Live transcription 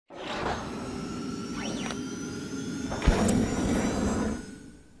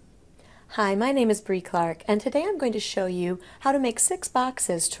Hi, my name is Bree Clark, and today I'm going to show you how to make 6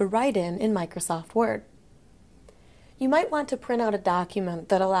 boxes to write in Microsoft Word. You might want to print out a document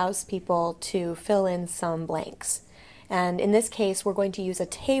that allows people to fill in some blanks. And in this case, we're going to use a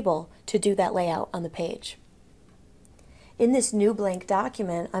table to do that layout on the page. In this new blank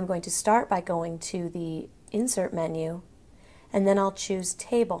document, I'm going to start by going to the Insert menu, and then I'll choose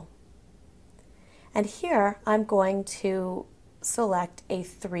Table. And here I'm going to select a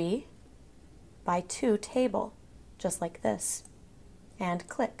 3 by 2 table, just like this, and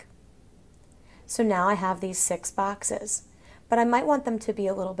click. So now I have these 6 boxes, but I might want them to be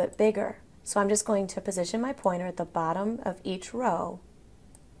a little bit bigger. So I'm just going to position my pointer at the bottom of each row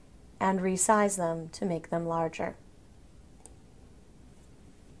and resize them to make them larger.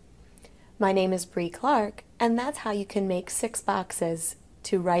 My name is Bree Clark, and that's how you can make 6 boxes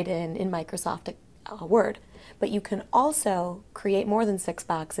to write in Microsoft Word. But you can also create more than 6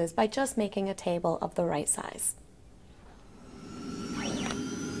 boxes by just making a table of the right size.